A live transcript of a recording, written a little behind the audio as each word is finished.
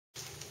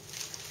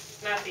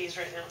Not these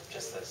right now,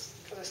 just this.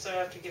 Because I still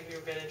have to give you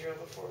a Benadryl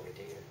before we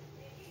do your...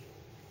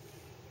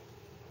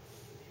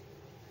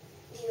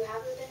 Do you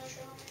have the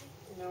Benadryl already?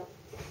 Nope.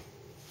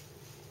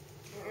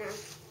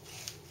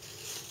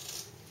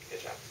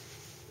 Good job.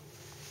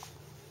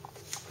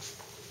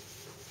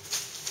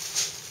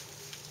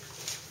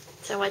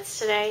 So what's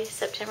today?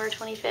 September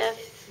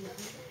 25th,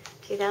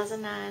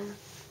 2009.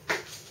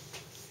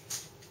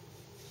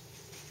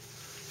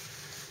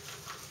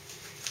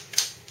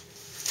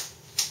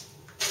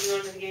 Are you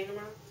going to the game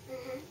tomorrow?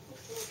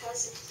 With my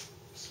cousins.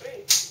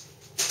 Sweet.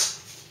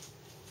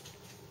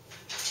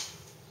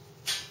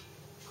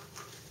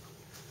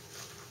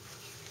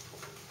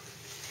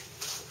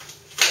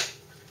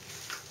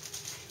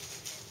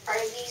 Are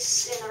these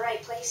in the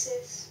right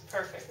places?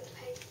 Perfect. For the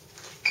peg?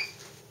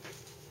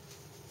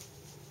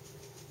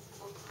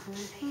 Oh, God, I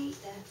hate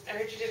that. I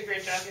heard you did a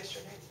great job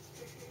yesterday.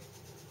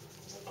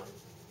 Was it fun?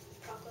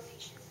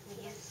 Proclamation?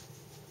 Yes.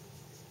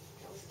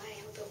 I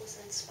hope it was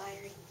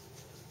inspiring.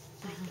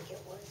 I think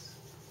it was.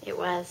 It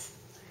was.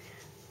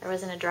 There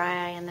wasn't a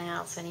dry eye in the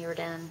house when you were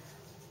done.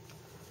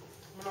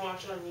 I'm going to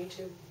watch it on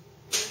YouTube.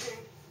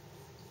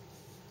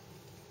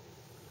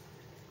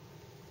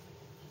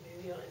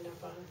 Maybe you'll end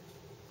up on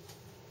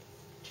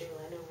Jay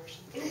Leno or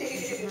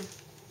something.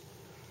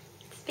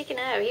 Speaking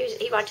of,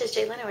 he watches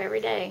Jay Leno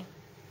every day.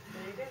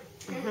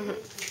 There you go.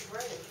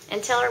 Right.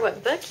 And tell her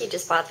what book you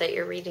just bought that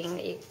you're reading.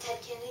 That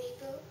Ted Kennedy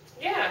book?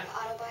 Yeah. The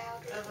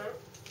autobiography.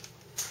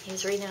 he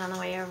was reading it on the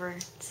way over.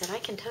 Said, I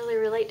can totally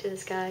relate to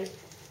this guy.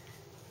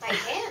 I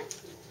can.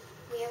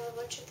 We have a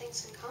bunch of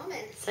things in common.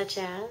 Such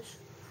as?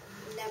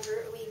 We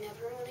never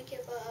want to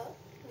give up.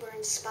 We're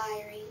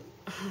inspiring.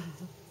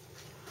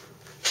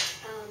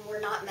 We're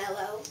not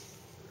mellow.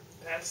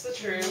 That's the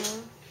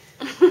truth.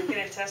 I can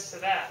attest to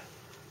that.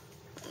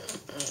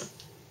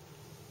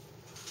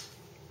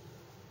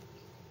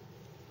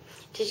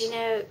 Did you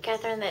know,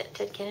 Catherine, that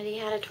Ted Kennedy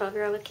had a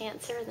 12-year-old with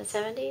cancer in the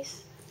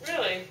 70s?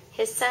 Really?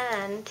 His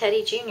son,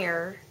 Teddy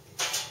Jr.,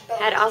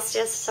 had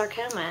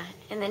osteosarcoma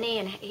in the knee,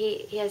 and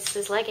he has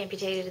his leg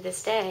amputated to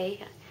this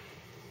day.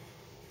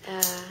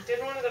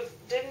 Didn't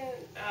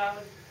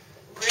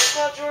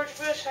Grandpa George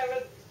Bush have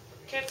a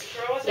kid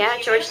grow with Yeah,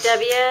 leukemia? George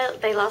W.,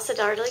 they lost a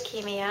daughter to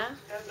leukemia.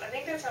 I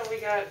think that's how we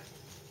got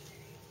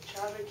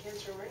childhood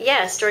cancer. Right?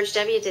 Yes, George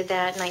W. did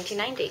that in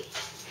 1990.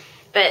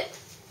 But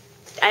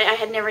I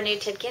had never knew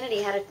Ted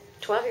Kennedy had a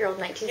 12-year-old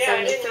in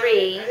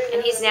 1973,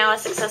 and he's now a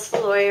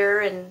successful lawyer.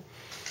 And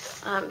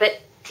but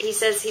he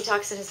says, he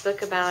talks in his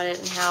book about it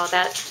and how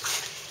that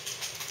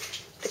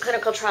the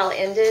clinical trial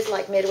ended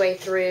like midway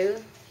through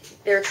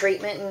their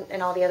treatment,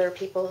 and all the other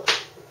people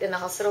in the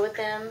hospital with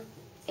them,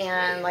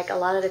 and like a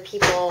lot of the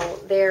people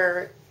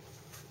there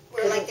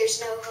We're like,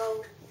 there's no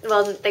hope.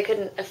 Well, they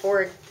couldn't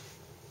afford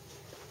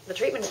the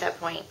treatment at that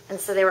point, and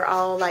so they were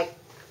all like,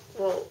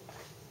 well,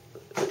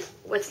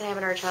 what's going to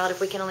happen to our child if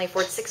we can only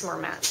afford 6 more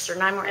months or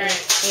 9 more? And he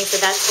said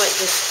that's what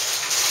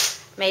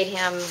just made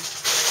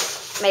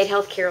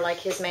healthcare like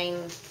his main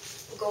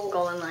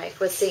goal in life,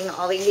 was seeing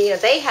all the,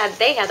 they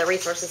had the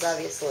resources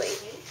obviously,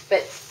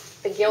 but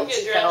the guilt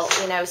he felt,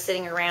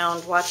 sitting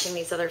around watching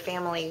these other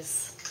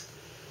families'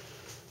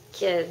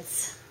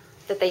 kids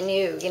that they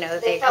knew,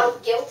 that they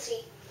felt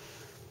guilty,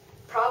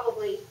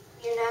 probably,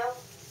 Yeah.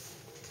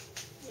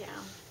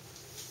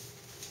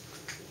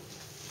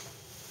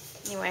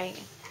 Anyway.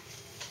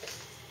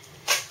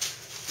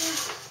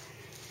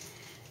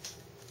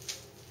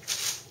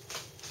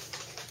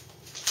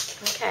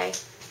 Okay.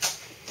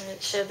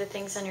 Show the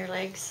things on your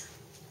legs.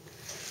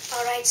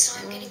 Alright, so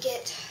I'm going to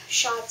get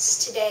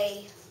shots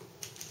today.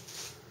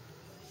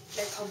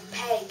 They're called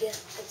PEG.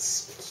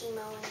 That's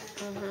chemo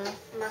in the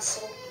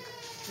muscle.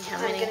 How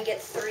I'm many? going to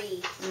get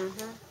 3.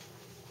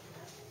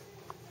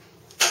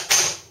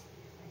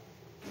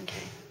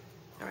 Okay.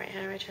 Alright,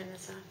 how do I turn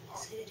this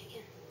off? Say it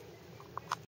again.